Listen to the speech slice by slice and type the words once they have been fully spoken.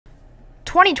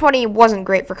2020 wasn't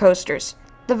great for coasters.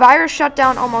 The virus shut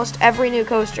down almost every new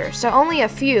coaster, so only a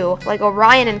few, like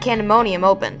Orion and Candemonium,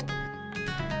 opened.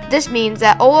 This means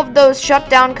that all of those shut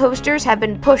down coasters have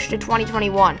been pushed to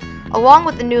 2021, along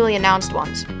with the newly announced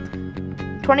ones.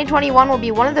 2021 will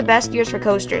be one of the best years for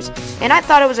coasters, and I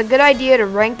thought it was a good idea to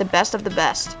rank the best of the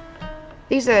best.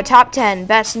 These are the top 10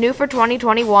 best new for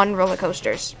 2021 roller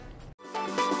coasters.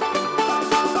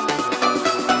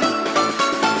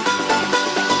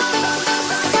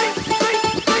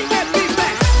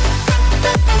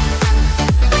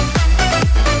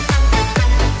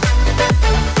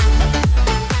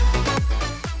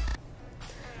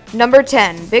 Number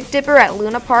 10, Big Dipper at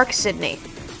Luna Park, Sydney.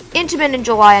 Intamin in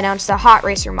July announced a Hot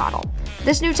Racer model.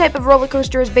 This new type of roller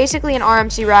coaster is basically an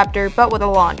RMC Raptor, but with a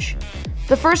launch.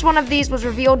 The first one of these was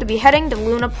revealed to be heading to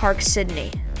Luna Park,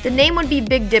 Sydney. The name would be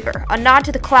Big Dipper, a nod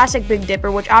to the classic Big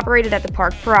Dipper which operated at the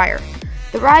park prior.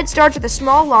 The ride starts with a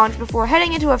small launch before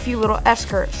heading into a few little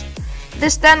S-curves.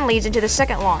 This then leads into the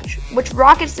second launch, which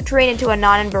rockets the train into a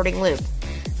non-inverting loop.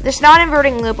 This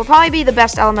non-inverting loop will probably be the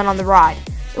best element on the ride.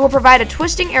 It will provide a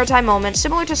twisting airtime moment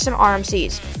similar to some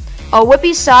RMCs. A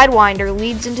whippy sidewinder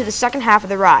leads into the second half of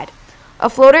the ride. A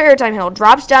floater airtime hill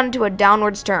drops down into a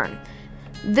downwards turn.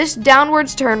 This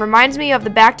downwards turn reminds me of the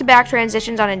back-to-back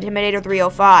transitions on Intimidator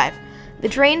 305. The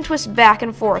train twists back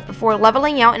and forth before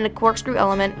leveling out in a corkscrew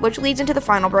element, which leads into the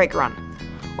final brake run.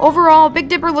 Overall, Big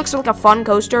Dipper looks like a fun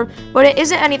coaster, but it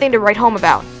isn't anything to write home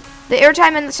about. The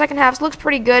airtime in the second half looks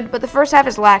pretty good, but the first half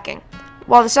is lacking.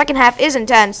 While the second half is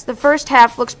intense, the first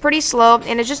half looks pretty slow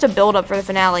and is just a build-up for the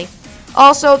finale.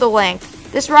 Also, the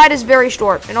length. This ride is very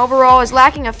short and overall is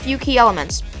lacking a few key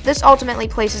elements. This ultimately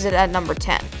places it at number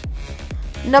 10.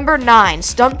 Number 9,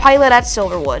 Stunt Pilot at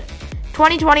Silverwood.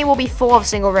 2020 will be full of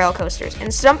single rail coasters,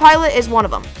 and Stunt Pilot is one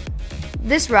of them.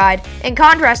 This ride, in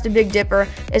contrast to Big Dipper,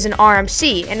 is an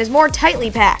RMC and is more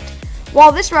tightly packed.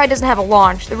 While this ride doesn't have a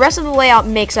launch, the rest of the layout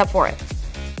makes up for it.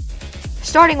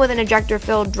 Starting with an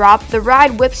ejector-filled drop, the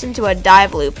ride whips into a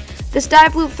dive loop. This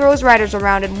dive loop throws riders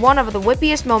around in one of the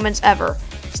whippiest moments ever.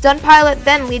 Stunt Pilot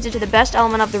then leads into the best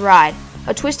element of the ride,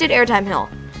 a twisted airtime hill.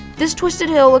 This twisted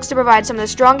hill looks to provide some of the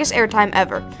strongest airtime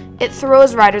ever. It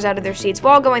throws riders out of their seats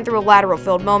while going through a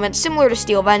lateral-filled moment similar to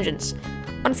Steel Vengeance.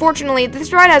 Unfortunately,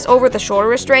 this ride has over-the-shoulder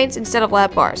restraints instead of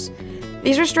lap bars.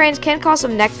 These restraints can cause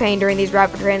some neck pain during these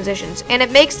rapid transitions, and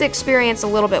it makes the experience a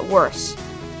little bit worse.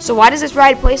 So why does this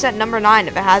ride place at number 9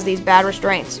 if it has these bad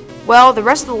restraints? Well, the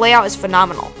rest of the layout is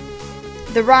phenomenal.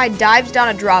 The ride dives down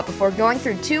a drop before going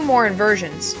through 2 more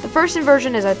inversions. The first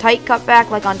inversion is a tight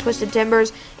cutback like on Twisted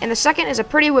Timbers, and the second is a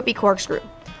pretty whippy corkscrew.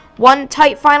 One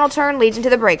tight final turn leads into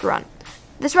the brake run.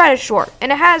 This ride is short,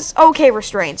 and it has okay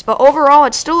restraints, but overall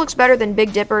it still looks better than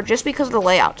Big Dipper just because of the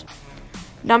layout.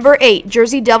 Number 8,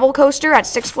 Jersey Devil Coaster at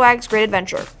Six Flags Great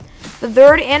Adventure. The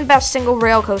third and best single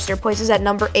rail coaster places at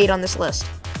number 8 on this list.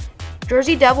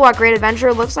 Jersey Devil at Great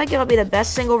Adventure looks like it'll be the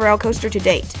best single rail coaster to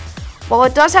date. While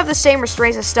it does have the same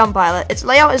restraints as Stunt Pilot, its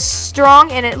layout is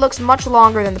strong and it looks much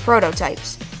longer than the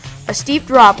prototypes. A steep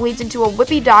drop leads into a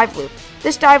whippy dive loop.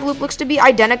 This dive loop looks to be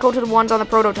identical to the ones on the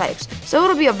prototypes, so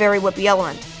it'll be a very whippy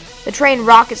element. The train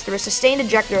rockets through a sustained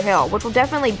ejector hill, which will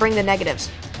definitely bring the negatives.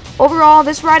 Overall,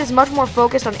 this ride is much more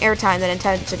focused on airtime than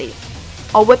intensity.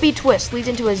 A whippy twist leads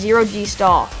into a 0G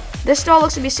stall. This stall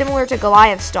looks to be similar to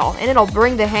Goliath's stall, and it'll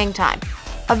bring the hang time.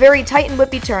 A very tight and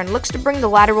whippy turn looks to bring the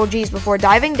lateral Gs before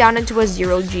diving down into a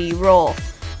 0G roll.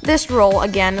 This roll,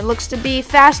 again, looks to be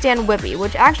fast and whippy,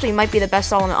 which actually might be the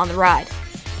best element on the ride.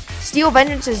 Steel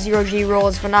Vengeance's 0G roll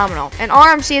is phenomenal, and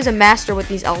RMC is a master with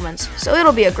these elements, so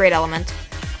it'll be a great element.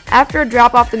 After a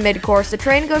drop off the mid-course, the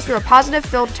train goes through a positive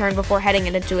filled turn before heading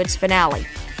into its finale.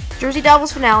 Jersey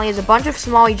Devil's finale is a bunch of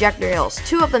small ejector hills,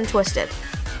 2 of them twisted.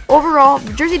 Overall,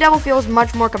 the Jersey Devil feels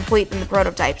much more complete than the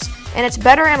prototypes, and its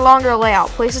better and longer layout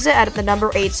places it at the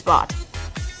number 8 spot.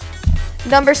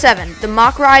 Number 7, the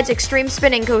Mock Rides Extreme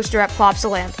Spinning Coaster at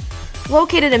Plopsaland.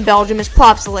 Located in Belgium is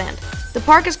Plopsaland. The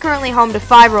park is currently home to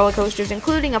 5 roller coasters,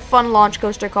 including a fun launch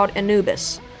coaster called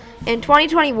Anubis. In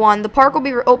 2021, the park will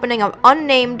be opening an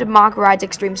unnamed Mock Rides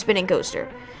Extreme Spinning Coaster.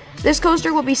 This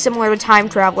coaster will be similar to Time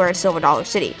Traveler at Silver Dollar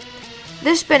City.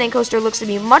 This spinning coaster looks to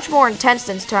be much more intense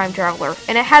than Time Traveler,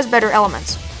 and it has better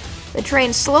elements. The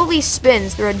train slowly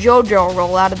spins through a JoJo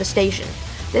roll out of the station.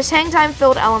 This hang time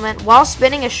filled element, while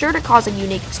spinning, is sure to cause a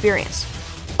unique experience.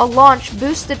 A launch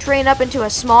boosts the train up into a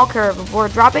small curve before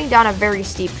dropping down a very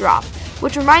steep drop,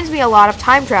 which reminds me a lot of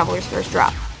Time Traveler's first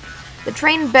drop. The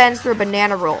train bends through a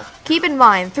banana roll. Keep in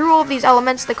mind, through all of these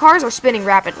elements, the cars are spinning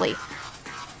rapidly.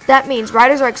 That means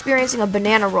riders are experiencing a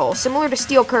banana roll, similar to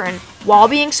Steel Curtain, while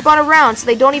being spun around so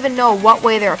they don't even know what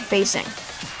way they're facing.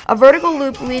 A vertical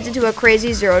loop leads into a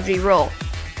crazy zero-G roll.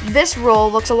 This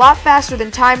roll looks a lot faster than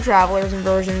Time Traveler's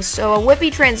inversions, so a whippy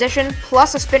transition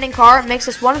plus a spinning car makes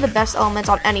this one of the best elements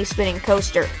on any spinning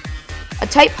coaster. A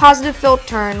tight positive fill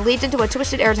turn leads into a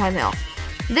twisted airtime hill.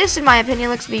 This, in my opinion,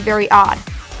 looks to be very odd.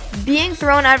 Being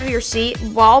thrown out of your seat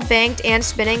while banked and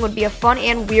spinning would be a fun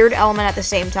and weird element at the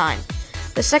same time.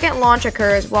 The second launch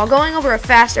occurs while going over a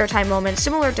fast airtime moment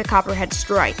similar to Copperhead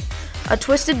Strike. A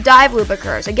twisted dive loop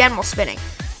occurs, again while spinning.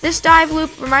 This dive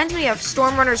loop reminds me of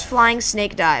Stormrunner's flying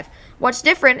snake dive. What's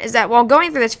different is that while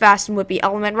going through this fast and whippy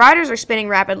element, riders are spinning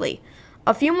rapidly.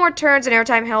 A few more turns and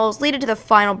airtime hills lead into the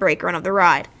final brake run of the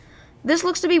ride. This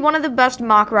looks to be one of the best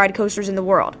mock ride coasters in the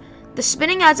world. The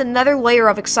spinning adds another layer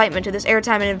of excitement to this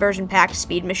airtime and inversion-packed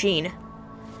speed machine.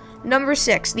 Number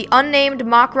 6, the unnamed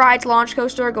mock rides launch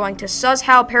coaster going to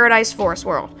Suzhou Paradise Forest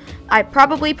World. I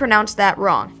probably pronounced that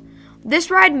wrong.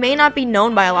 This ride may not be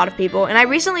known by a lot of people, and I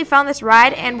recently found this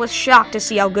ride and was shocked to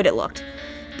see how good it looked.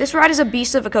 This ride is a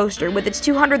beast of a coaster with its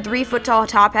 203-foot tall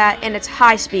top hat and its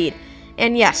high speed.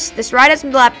 And yes, this ride has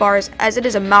lap bars as it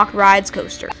is a mock rides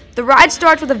coaster. The ride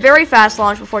starts with a very fast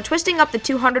launch before twisting up the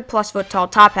 200-plus foot tall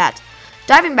top hat.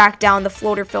 Diving back down the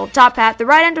floater-filled top hat, the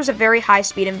ride enters a very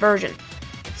high-speed inversion,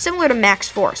 similar to Max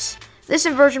Force. This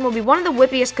inversion will be one of the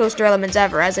whippiest coaster elements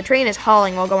ever, as the train is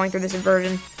hauling while going through this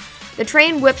inversion. The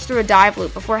train whips through a dive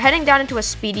loop before heading down into a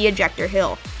speedy ejector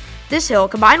hill. This hill,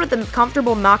 combined with the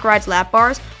comfortable mock rides lap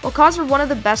bars, will cause for one of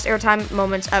the best airtime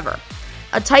moments ever.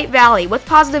 A tight valley with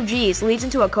positive G's leads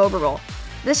into a cobra roll.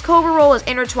 This cobra roll is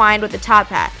intertwined with the top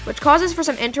hat, which causes for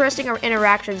some interesting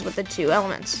interactions with the two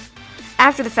elements.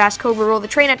 After the fast cobra roll, the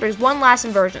train enters one last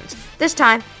inversion. This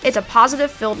time, it's a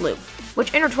positive filled loop,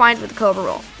 which intertwines with the cobra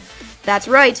roll. That's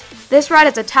right, this ride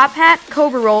has a top hat,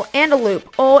 cobra roll, and a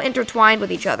loop, all intertwined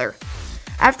with each other.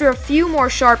 After a few more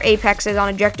sharp apexes on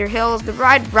ejector hills, the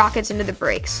ride rockets into the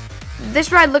brakes.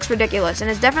 This ride looks ridiculous and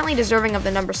is definitely deserving of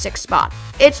the number 6 spot.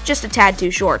 It's just a tad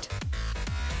too short.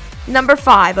 Number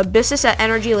 5, Abyssus at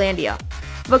Energylandia.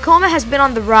 Vekoma has been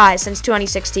on the rise since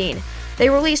 2016. They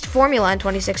released Formula in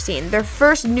 2016, their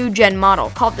first new-gen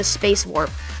model, called the Space Warp.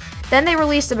 Then they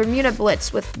released the Bermuda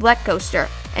Blitz with Black Coaster,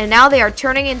 and now they are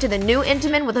turning into the new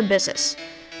Intamin with Abyssus.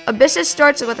 Abyssus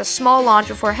starts with a small launch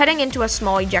before heading into a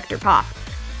small ejector pop.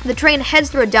 The train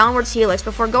heads through a downwards helix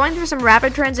before going through some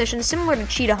rapid transitions similar to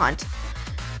Cheetah Hunt.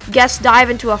 Guests dive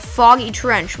into a foggy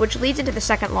trench, which leads into the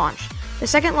second launch. The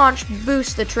second launch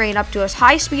boosts the train up to a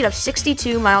high speed of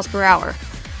 62 miles per hour.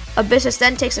 Abyssus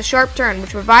then takes a sharp turn,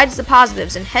 which provides the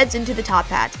positives and heads into the top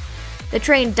hat. The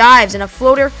train dives in a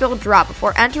floater-filled drop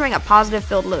before entering a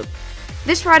positive-filled loop.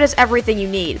 This ride has everything you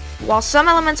need. While some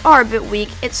elements are a bit weak,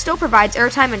 it still provides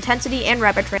airtime intensity and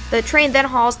rapid train. The train then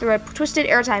hauls through a twisted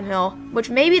airtime hill, which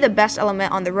may be the best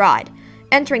element on the ride.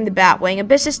 Entering the Batwing,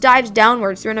 Abyssus dives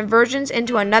downwards through an inversions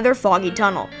into another foggy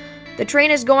tunnel. The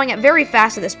train is going at very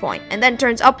fast at this point, and then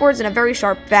turns upwards in a very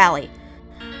sharp valley.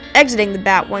 Exiting the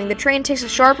Batwing, the train takes a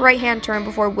sharp right-hand turn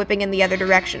before whipping in the other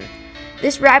direction.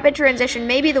 This rapid transition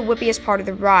may be the whippiest part of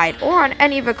the ride, or on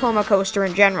any Vekoma coaster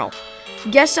in general.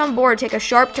 Guests on board take a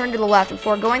sharp turn to the left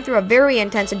before going through a very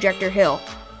intense ejector hill.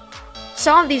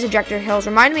 Some of these ejector hills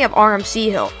remind me of RMC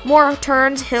Hill. More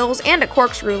turns, hills, and a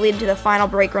corkscrew lead to the final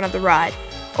brake run of the ride.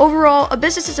 Overall,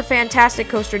 Abyssus is a fantastic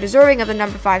coaster deserving of the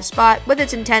number 5 spot with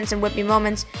its intense and whippy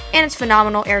moments and its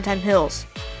phenomenal airtime hills.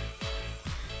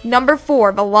 Number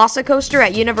 4, Velocicoaster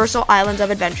at Universal Islands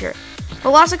of Adventure.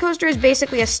 Velocicoaster is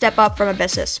basically a step up from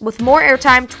Abyssus, with more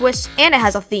airtime, twists, and it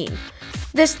has a theme.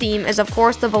 This theme is, of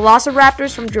course, the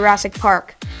Velociraptors from Jurassic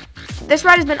Park. This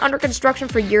ride has been under construction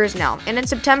for years now, and in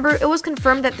September, it was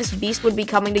confirmed that this beast would be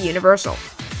coming to Universal.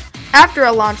 After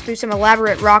a launch through some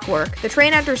elaborate rock work, the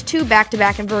train enters 2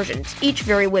 back-to-back inversions, each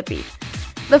very whippy.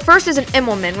 The first is an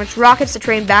Immelman, which rockets the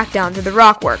train back down through the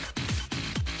rock work.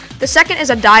 The second is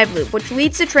a dive loop, which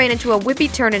leads the train into a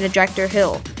whippy turn and ejector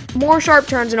hill. More sharp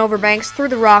turns and overbanks through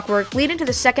the rock work lead into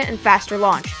the second and faster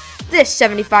launch. This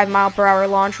 75-mile-per-hour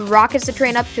launch rockets the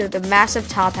train up to the massive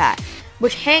top hat,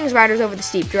 which hangs riders over the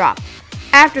steep drop.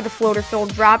 After the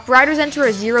floater-filled drop, riders enter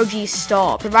a zero-G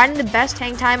stall, providing the best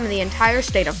hang time in the entire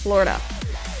state of Florida.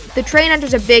 The train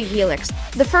enters a big helix.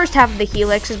 The first half of the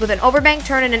helix is with an overbank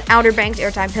turn and an outer banks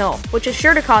airtime hill, which is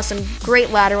sure to cause some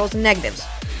great laterals and negatives.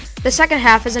 The second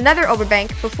half is another overbank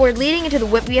before leading into the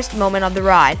whippiest moment of the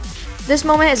ride. This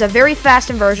moment is a very fast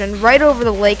inversion right over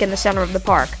the lake in the center of the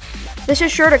park. This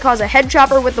is sure to cause a head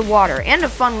chopper with the water and a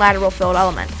fun lateral filled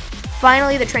element.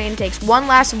 Finally, the train takes one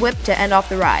last whip to end off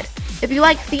the ride. If you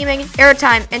like theming,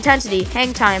 airtime, intensity,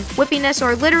 hang time, whippiness,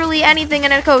 or literally anything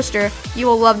in a coaster, you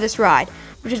will love this ride,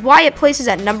 which is why it places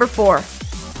at number 4.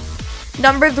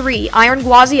 Number 3, Iron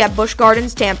Gwazi at Busch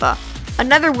Gardens, Tampa.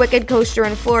 Another wicked coaster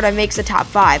in Florida makes the top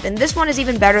 5, and this one is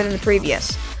even better than the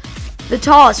previous. The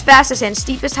tallest, fastest, and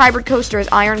steepest hybrid coaster is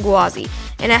Iron Gwazi,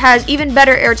 and it has even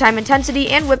better airtime intensity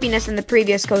and whippiness than the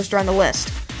previous coaster on the list.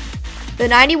 The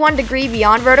 91-degree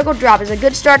beyond vertical drop is a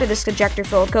good start to this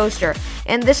ejector-filled coaster,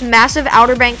 and this massive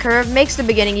outer bank curve makes the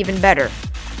beginning even better.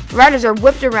 Riders are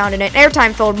whipped around in an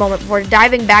airtime-filled moment before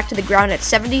diving back to the ground at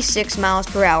 76 miles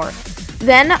per hour.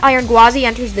 Then, Iron Gwazi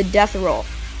enters the death roll.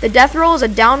 The death roll is a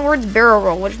downwards barrel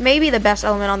roll, which may be the best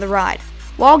element on the ride.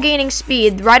 While gaining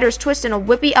speed, the riders twist in a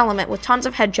whippy element with tons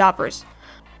of head choppers.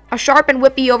 A sharp and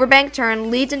whippy overbank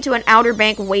turn leads into an outer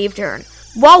bank wave turn.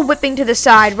 While whipping to the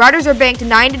side, riders are banked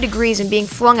 90 degrees and being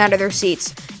flung out of their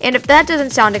seats. And if that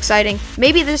doesn't sound exciting,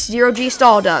 maybe this 0G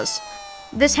stall does.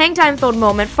 This hang time filled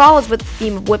moment follows with the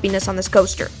theme of whippiness on this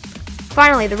coaster.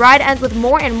 Finally, the ride ends with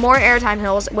more and more airtime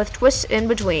hills with twists in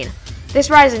between. This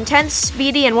ride is intense,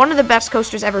 speedy, and one of the best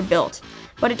coasters ever built.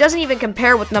 But it doesn't even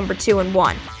compare with number 2 and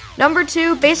 1. Number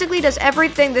 2 basically does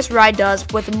everything this ride does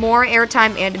with more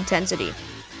airtime and intensity.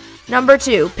 Number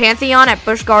 2, Pantheon at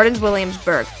Busch Gardens,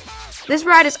 Williamsburg. This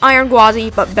ride is Iron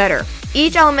Gwazi, but better.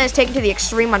 Each element is taken to the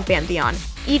extreme on Pantheon,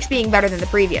 each being better than the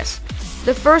previous.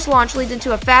 The first launch leads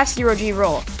into a fast 0G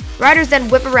roll. Riders then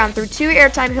whip around through 2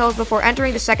 airtime hills before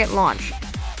entering the second launch.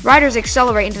 Riders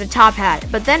accelerate into the top hat,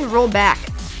 but then roll back.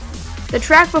 The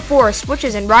track before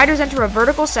switches and riders enter a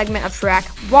vertical segment of track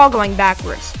while going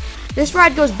backwards. This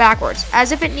ride goes backwards,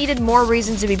 as if it needed more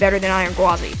reasons to be better than Iron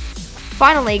Gwazi.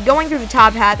 Finally, going through the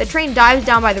top hat, the train dives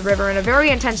down by the river in a very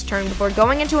intense turn before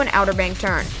going into an outer bank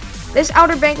turn. This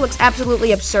outer bank looks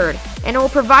absolutely absurd, and it will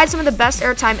provide some of the best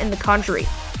airtime in the country.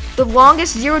 The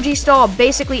longest 0G stall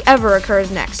basically ever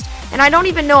occurs next, and I don't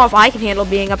even know if I can handle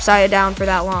being upside down for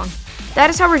that long. That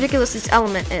is how ridiculous this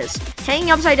element is.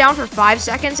 Hanging upside down for 5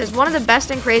 seconds is one of the best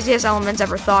and craziest elements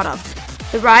ever thought of.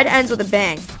 The ride ends with a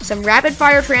bang. Some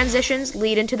rapid-fire transitions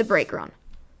lead into the brake run.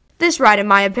 This ride, in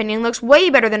my opinion, looks way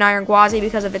better than Iron Gwazi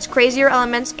because of its crazier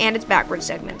elements and its backward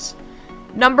segments.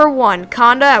 Number 1,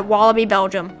 Conda at Wallaby,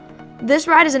 Belgium. This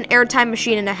ride is an airtime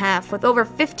machine and a half, with over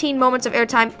 15 moments of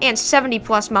airtime and 70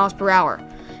 plus miles per hour.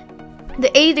 The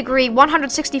 80-degree,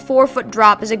 164-foot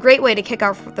drop is a great way to kick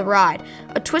off the ride.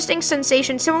 A twisting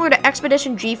sensation similar to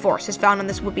Expedition G-Force is found on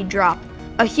this whoopie drop.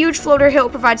 A huge floater hill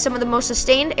provides some of the most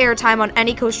sustained airtime on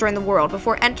any coaster in the world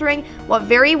before entering what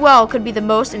very well could be the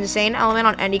most insane element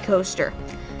on any coaster.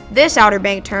 This outer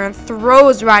bank turn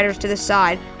throws riders to the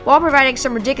side while providing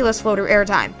some ridiculous floater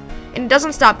airtime. And it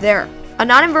doesn't stop there. A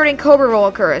non-inverting cobra roll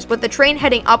occurs, with the train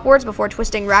heading upwards before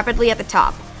twisting rapidly at the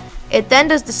top. It then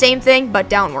does the same thing, but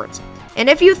downwards. And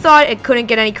if you thought it couldn't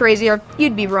get any crazier,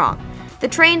 you'd be wrong. The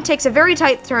train takes a very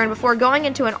tight turn before going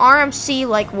into an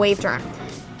RMC-like wave turn.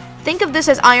 Think of this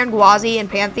as Iron Gwazi and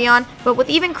Pantheon, but with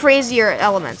even crazier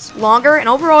elements, longer, and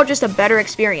overall just a better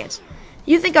experience.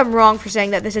 You think I'm wrong for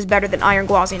saying that this is better than Iron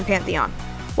Gwazi and Pantheon.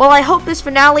 Well, I hope this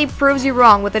finale proves you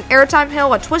wrong with an airtime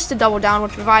hill, a twisted double down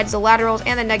which provides the laterals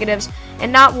and the negatives,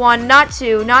 and not 1, not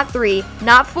 2, not 3,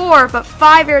 not 4, but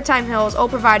 5 airtime hills, all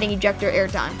providing ejector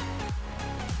airtime.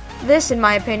 This, in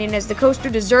my opinion, is the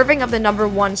coaster deserving of the number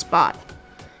 1 spot.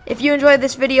 If you enjoyed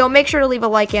this video, make sure to leave a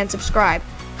like and subscribe.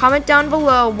 Comment down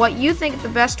below what you think the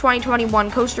best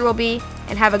 2021 coaster will be,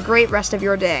 and have a great rest of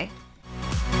your day.